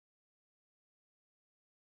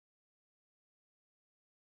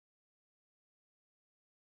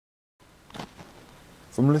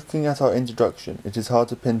From looking at our introduction, it is hard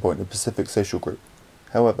to pinpoint a specific social group.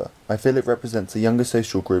 However, I feel it represents a younger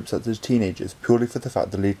social group such as teenagers purely for the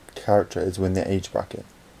fact the lead character is within their age bracket.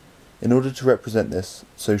 In order to represent this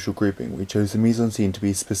social grouping, we chose the mise-en-scene to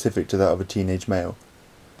be specific to that of a teenage male.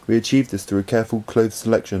 We achieved this through a careful clothes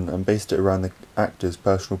selection and based it around the actor's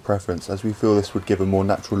personal preference, as we feel this would give a more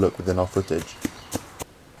natural look within our footage.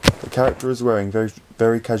 The character is wearing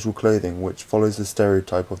very casual clothing which follows the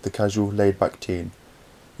stereotype of the casual, laid-back teen.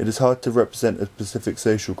 It is hard to represent a specific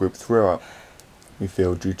social group throughout, we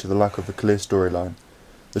feel, due to the lack of a clear storyline.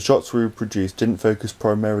 The shots we produced didn't focus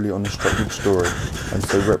primarily on a structured story, and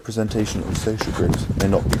so representation of social groups may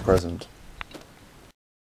not be present.